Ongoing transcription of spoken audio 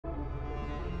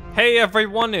Hey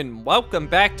everyone, and welcome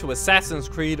back to Assassin's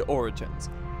Creed Origins.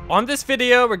 On this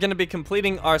video, we're going to be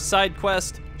completing our side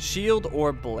quest, Shield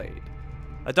or Blade.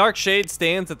 A dark shade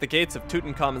stands at the gates of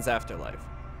Tutankhamun's afterlife,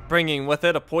 bringing with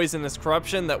it a poisonous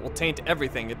corruption that will taint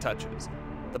everything it touches.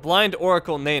 The blind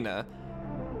oracle Nena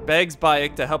begs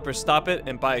Bayek to help her stop it,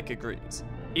 and Bayek agrees,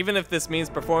 even if this means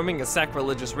performing a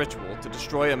sacrilegious ritual to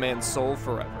destroy a man's soul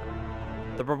forever.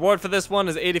 The reward for this one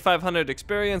is 8,500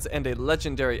 experience and a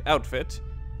legendary outfit,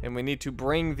 and we need to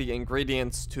bring the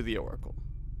ingredients to the oracle.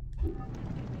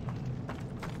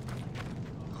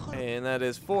 And that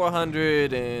is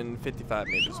 455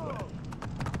 meters away.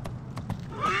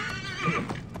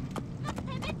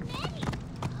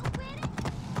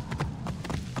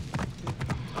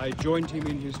 I joined him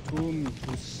in his tomb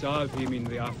to serve him in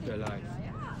the afterlife.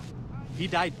 He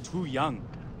died too young,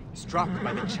 struck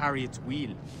by the chariot's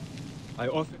wheel. I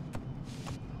often...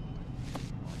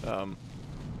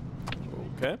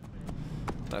 Okay.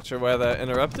 Not sure why that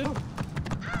interrupted.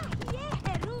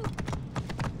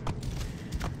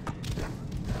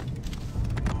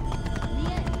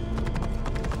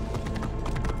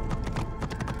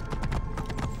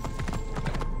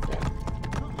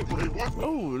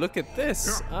 Oh, look at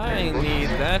this. I need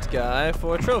that guy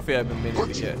for a trophy I've been meaning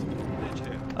to get.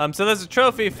 So there's a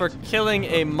trophy for killing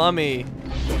a mummy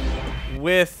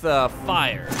with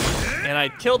fire. And I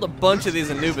killed a bunch of these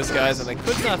Anubis guys, and I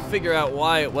could not figure out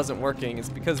why it wasn't working. It's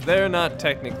because they're not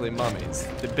technically mummies.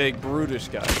 The big, brutish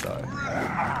guys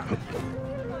are.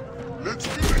 Let's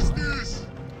finish this.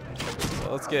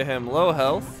 So let's get him low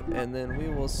health, and then we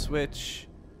will switch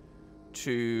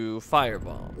to fire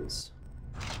bombs.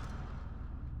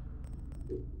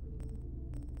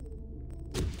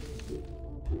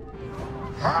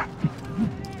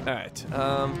 Alright,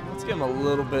 let's get him a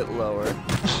little bit lower.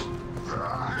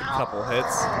 Couple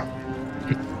hits.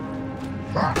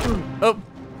 Oh,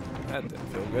 that didn't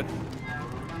feel good.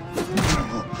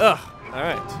 Ugh,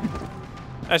 alright.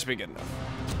 That should be good enough.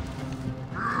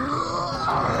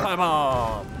 Fire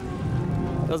bomb!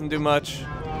 Doesn't do much.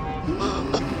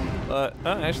 But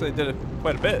actually did it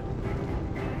quite a bit.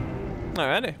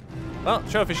 Alrighty. Well,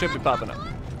 trophy should be popping up.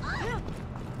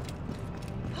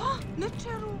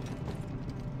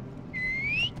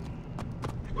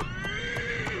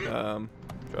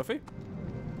 Trophy?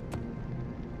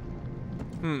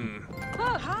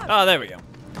 Oh, there we go.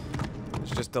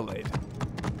 It's just delayed.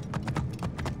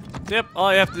 Yep,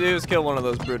 all you have to do is kill one of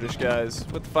those brutish guys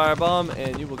with the firebomb,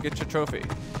 and you will get your trophy.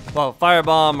 Well,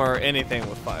 firebomb or anything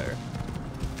with fire.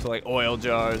 So like oil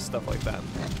jars, stuff like that.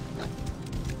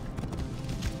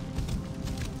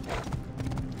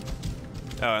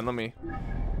 Oh, and let me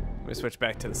switch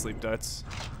back to the sleep darts.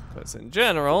 Because in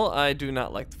general, I do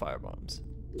not like the firebombs.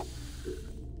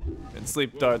 And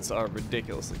sleep darts are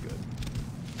ridiculously good.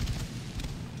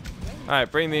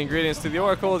 Alright, bring the ingredients to the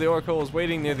oracle. The oracle is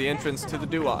waiting near the entrance to the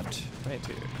Duat. Right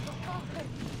here.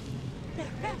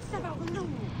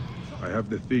 I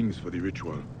have the things for the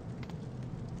ritual.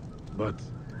 But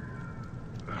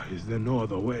is there no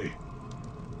other way?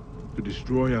 To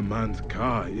destroy a man's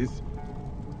car is...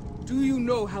 Do you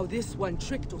know how this one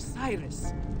tricked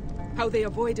Osiris? How they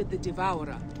avoided the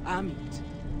Devourer, Amit?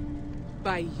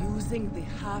 By using the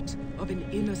heart of an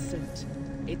innocent,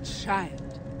 a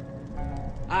child.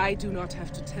 I do not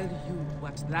have to tell you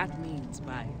what that means,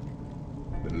 Bayek.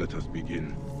 Then let us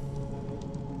begin.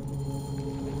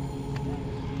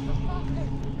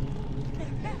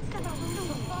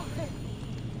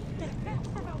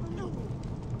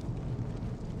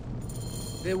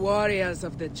 The warriors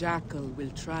of the Jackal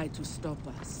will try to stop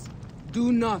us.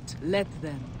 Do not let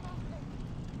them.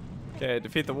 Okay,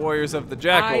 defeat the warriors of the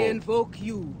Jackal. I invoke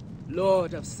you,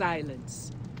 Lord of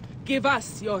Silence. Give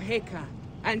us your Heka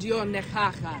and your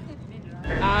Nechacha.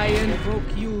 I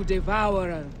invoke you,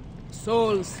 Devourer,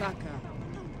 Soul Sucker,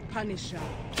 Punisher.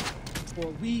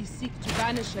 For we seek to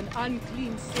banish an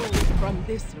unclean soul from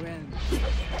this realm.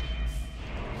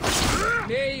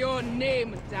 May your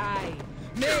name die.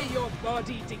 May your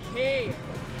body decay.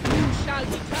 You shall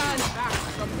be turned back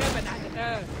from heaven and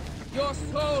earth. Your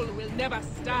soul will never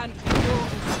stand before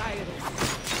Osiris.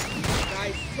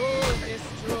 Thy soul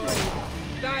destroyed,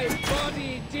 thy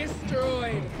body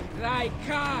destroyed, thy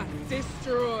car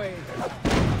destroyed.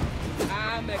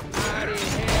 Amekari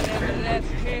her emret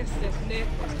hesef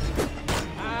neter.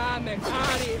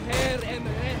 Amekari her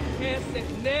emret hesef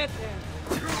neter.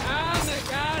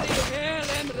 Amekari her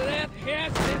emret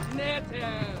hesef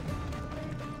neter.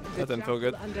 That didn't feel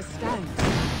good. Understand.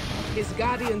 His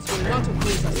guardians will not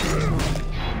oppose us.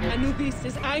 Anubis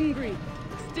is angry.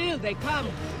 Still they come.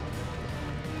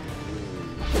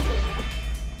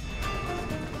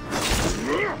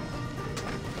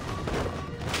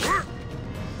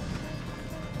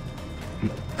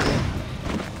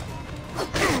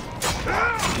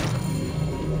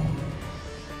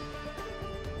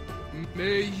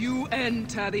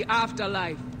 enter the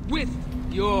afterlife with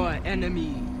your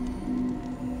enemy.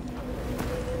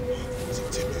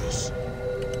 Septimius.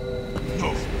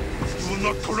 No, you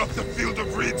will not corrupt the field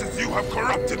of reeds as you have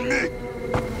corrupted me.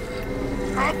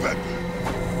 Carpet,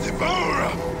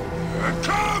 Devourer,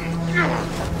 come!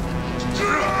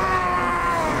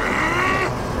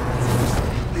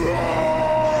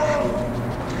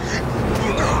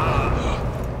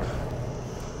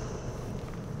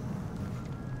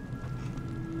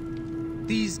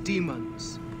 These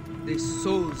demons, the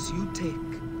souls you take,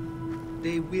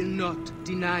 they will not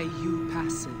deny you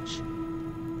passage.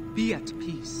 Be at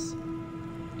peace.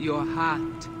 Your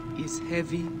heart is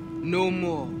heavy no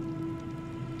more.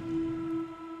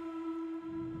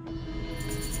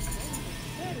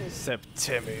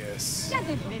 Septimius.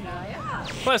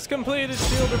 Quest completed,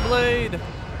 Shield or Blade.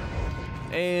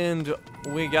 And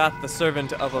we got the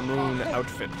Servant of a Moon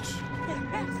outfit.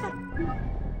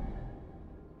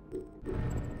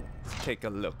 Let's take a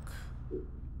look.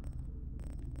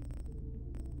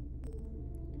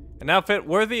 An outfit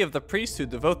worthy of the priests who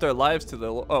devote their lives to the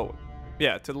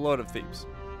to the Lord of Thebes.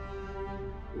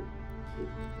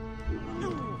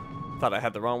 Thought I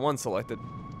had the wrong one selected.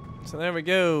 So there we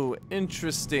go.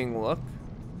 Interesting look.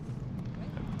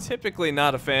 I'm typically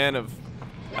not a fan of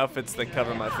outfits that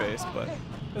cover my face, but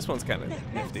this one's kind of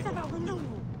nifty.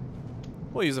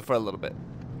 We'll use it for a little bit.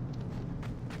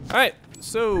 Alright,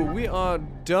 so we are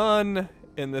done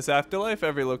in this afterlife.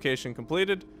 Every location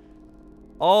completed.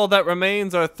 All that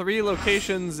remains are 3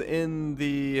 locations in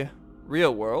the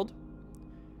real world.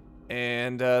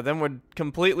 And then we're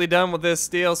completely done with this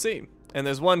DLC. And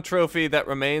there's 1 trophy that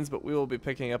remains, but we will be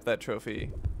picking up that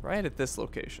trophy right at this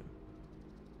location.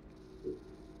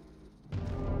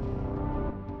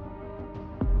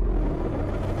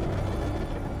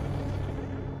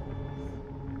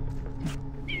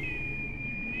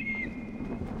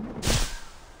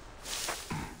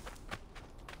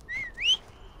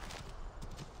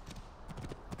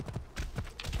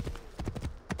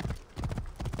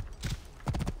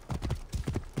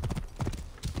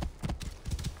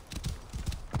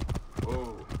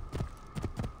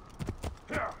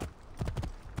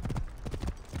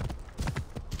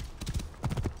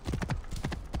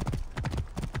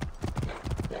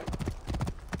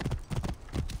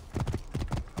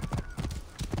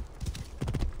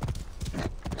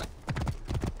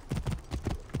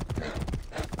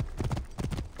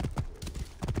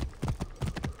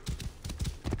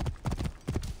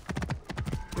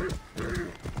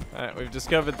 Alright, we've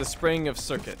discovered the Spring of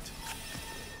Circuit.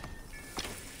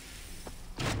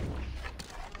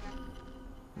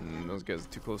 Those guys are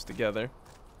too close together.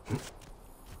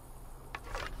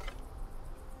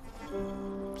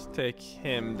 Let's take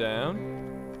him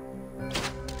down.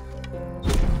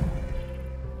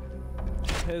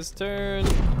 His turn.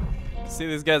 See,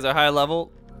 these guys are high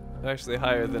level. They're actually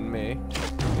higher than me.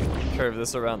 Curve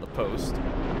this around the post.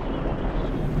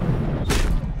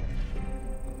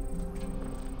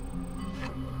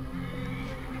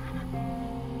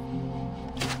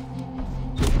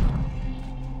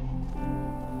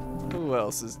 Who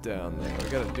else is down there? We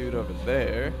got a dude over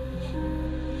there.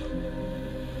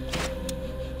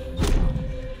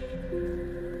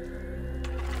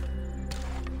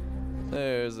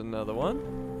 There's another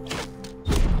one.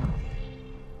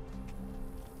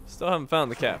 Still haven't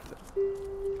found the captain.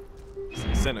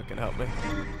 Senna can help me.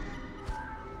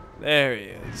 There he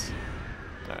is.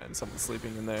 Alright, and someone's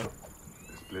sleeping in there.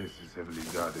 This place is heavily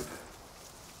guarded.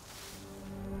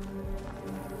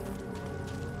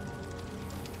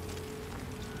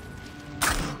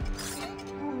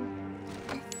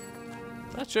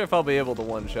 Not sure if I'll be able to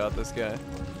one-shot this guy.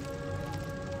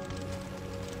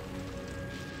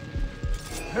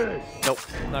 Nope,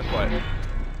 not quite.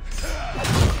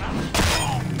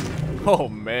 Oh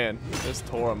man, just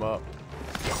tore him up.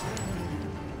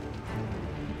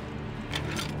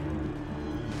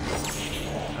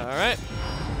 Alright.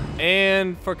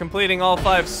 And for completing all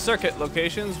 5 circuit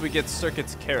locations, we get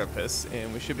Circuit's Carapace,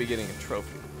 and we should be getting a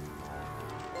trophy.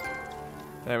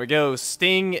 There we go,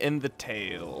 Sting in the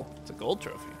Tail. It's a gold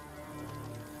trophy.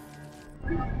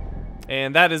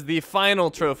 And that is the final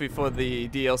trophy for the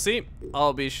DLC.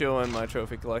 I'll be showing my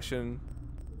trophy collection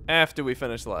after we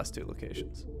finish the last 2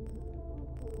 locations.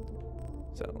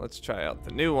 So let's try out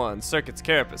the new one, Circuit's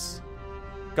Carapace.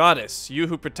 Goddess, you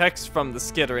who protects from the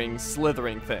skittering,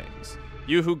 slithering things.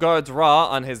 You who guards Ra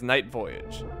on his night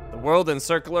voyage. The world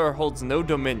encircler holds no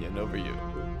dominion over you.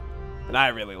 And I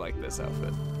really like this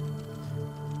outfit.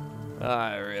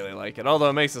 I really like it. Although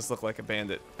it makes us look like a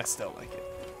bandit, I still like it.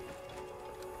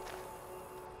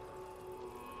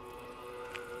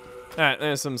 Alright,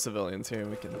 there's some civilians here.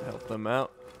 We can help them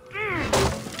out.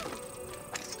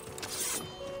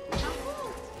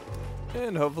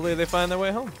 And hopefully they find their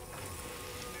way home.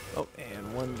 Oh,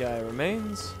 and one guy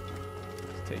remains.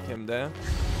 Let's take him down.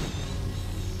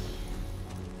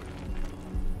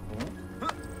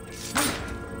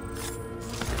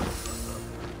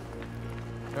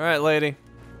 Alright, lady.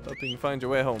 Hoping you find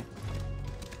your way home.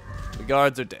 The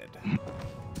guards are dead.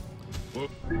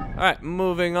 Alright,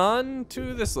 moving on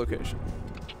to this location.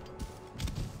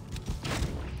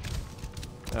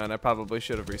 And I probably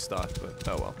should have restocked, but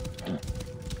oh well.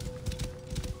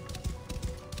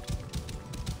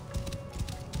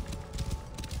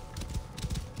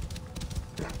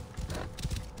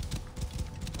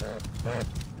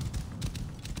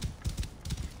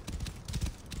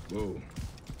 Whoa.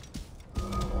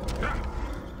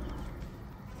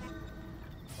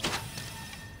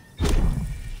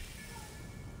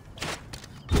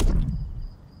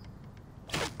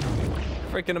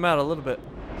 Freaking him out a little bit.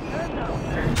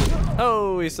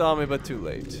 Oh, he saw me, but too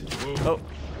late. Oh.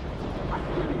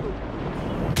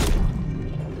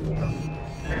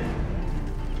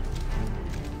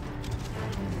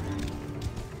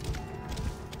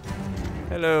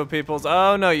 Hello, peoples.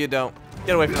 Oh, no, you don't.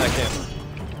 Get away from that camp.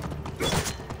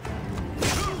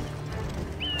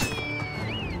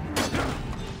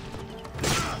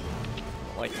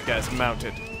 Like you guys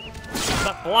mounted.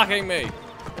 Stop blocking me.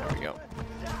 There we go.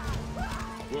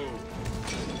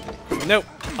 Nope.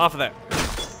 Off of there.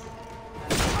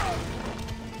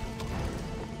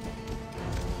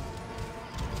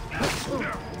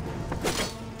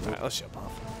 Alright, let's jump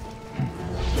off.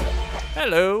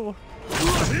 Hello.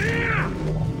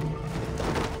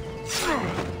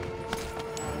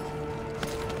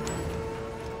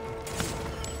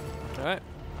 Alright.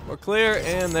 We're clear,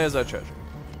 and there's our treasure.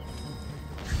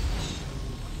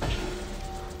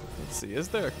 Let's see, is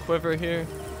there a quiver here?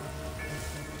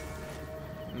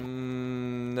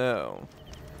 No.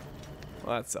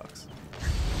 Well, that sucks.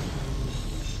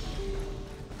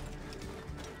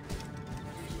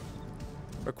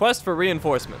 Request for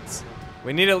reinforcements.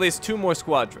 We need at least 2 more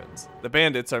squadrons. The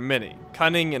bandits are many,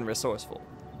 cunning, and resourceful.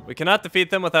 We cannot defeat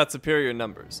them without superior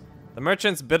numbers. The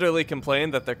merchants bitterly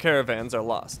complain that their caravans are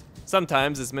lost,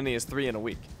 sometimes as many as 3 in a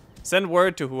week. Send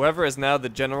word to whoever is now the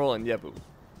general in Yebu.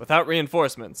 Without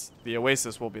reinforcements, the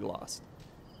oasis will be lost.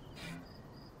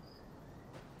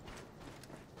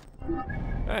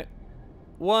 Alright.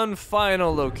 One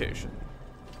final location.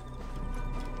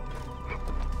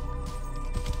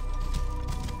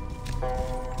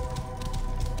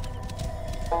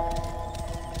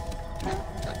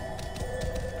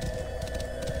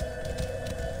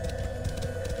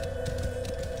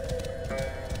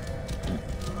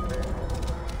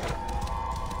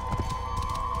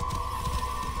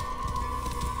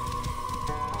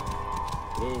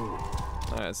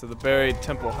 Alright, so the buried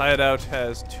temple hideout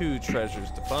has 2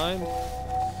 treasures to find.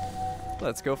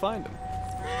 Let's go find them.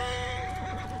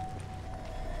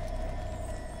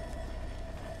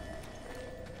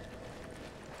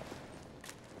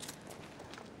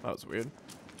 That was weird.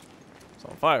 It's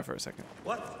on fire for a second.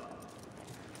 What?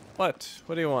 What?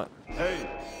 What do you want? Hey!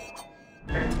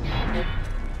 Hey!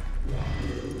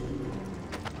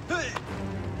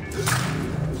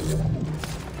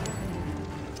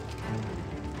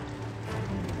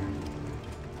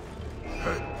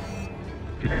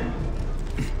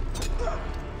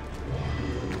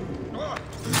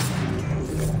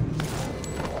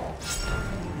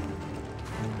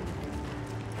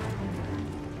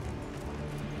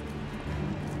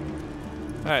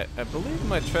 Alright, I believe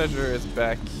my treasure is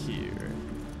back here.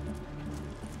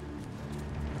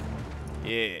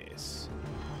 Yes.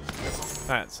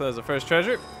 Alright, so there's the first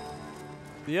treasure.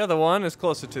 The other one is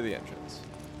closer to the entrance.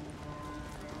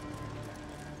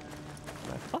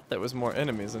 I thought there was more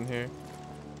enemies in here.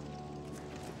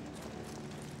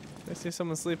 Did I see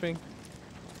someone sleeping?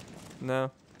 No.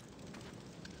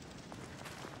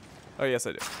 Oh, yes,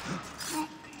 I do.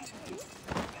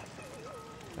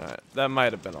 Alright, that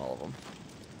might have been all of them.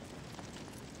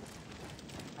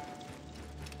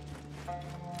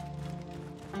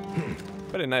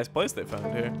 Pretty nice place they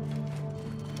found here.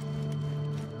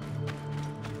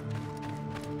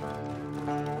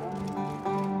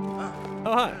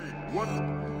 Oh, hi.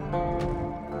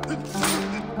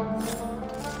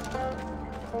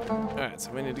 Alright,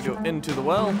 so we need to go into the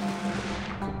well.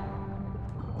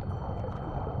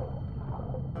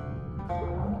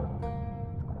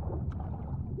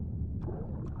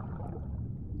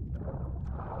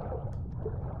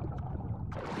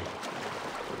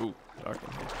 Ooh, dark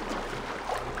in here.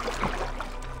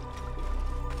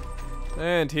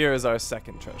 And here is our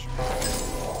second treasure.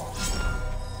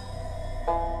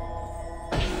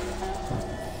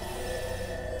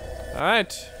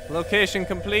 Alright, location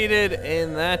completed,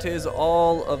 and that is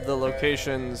all of the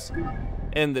locations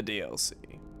in the DLC.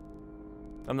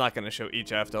 I'm not going to show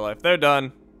each afterlife. They're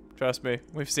done. Trust me,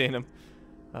 we've seen them.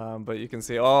 But you can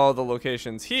see all the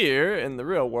locations here in the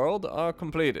real world are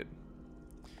completed.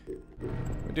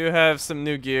 We do have some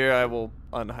new gear. I will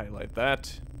unhighlight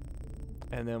that.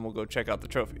 And then we'll go check out the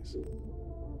trophies.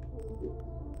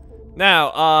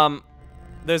 Now,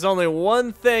 there's only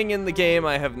one thing in the game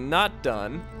I have not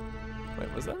done.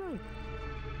 Wait, was that I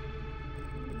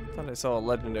thought I saw a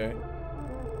legendary.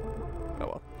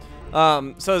 Oh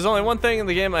well. So there's only one thing in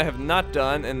the game I have not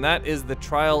done, and that is the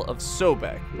Trial of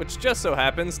Sobek, which just so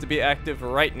happens to be active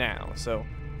right now. So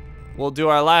we'll do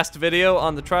our last video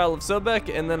on the Trial of Sobek,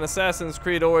 and then Assassin's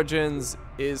Creed Origins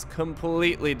is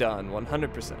completely done,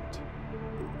 100%.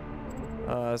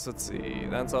 So let's see,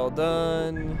 that's all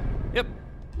done. Yep.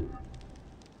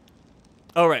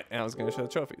 Oh right, and I was gonna show the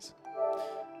trophies.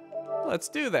 Let's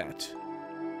do that.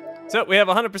 So we have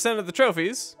 100% of the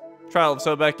trophies. Trial of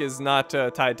Sobek is not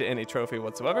tied to any trophy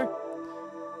whatsoever.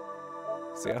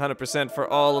 See, 100% for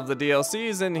all of the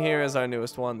DLCs, and here is our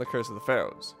newest one, the Curse of the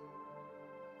Pharaohs.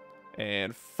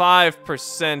 And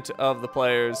 5% of the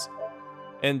players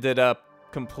ended up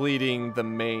completing the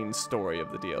main story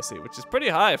of the DLC, which is pretty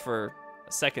high for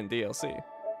a second DLC.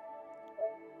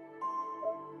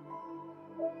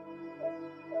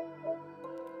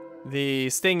 The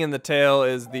Sting in the Tail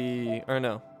is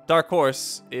Dark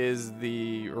Horse is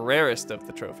the rarest of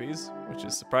the trophies, which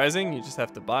is surprising. You just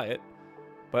have to buy it.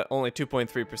 But only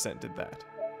 2.3% did that.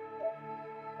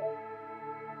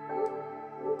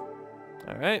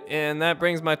 Alright, and that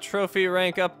brings my trophy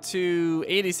rank up to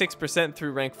 86%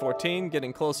 through rank 14,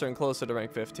 getting closer and closer to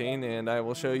rank 15, and I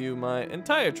will show you my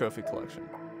entire trophy collection.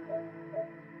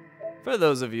 For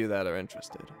those of you that are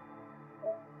interested.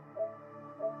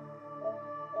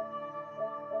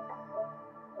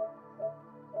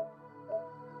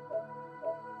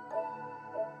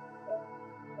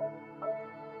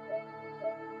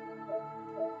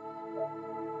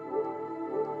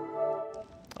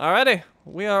 Alrighty,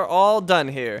 we are all done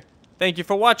here. Thank you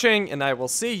for watching, and I will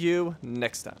see you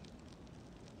next time.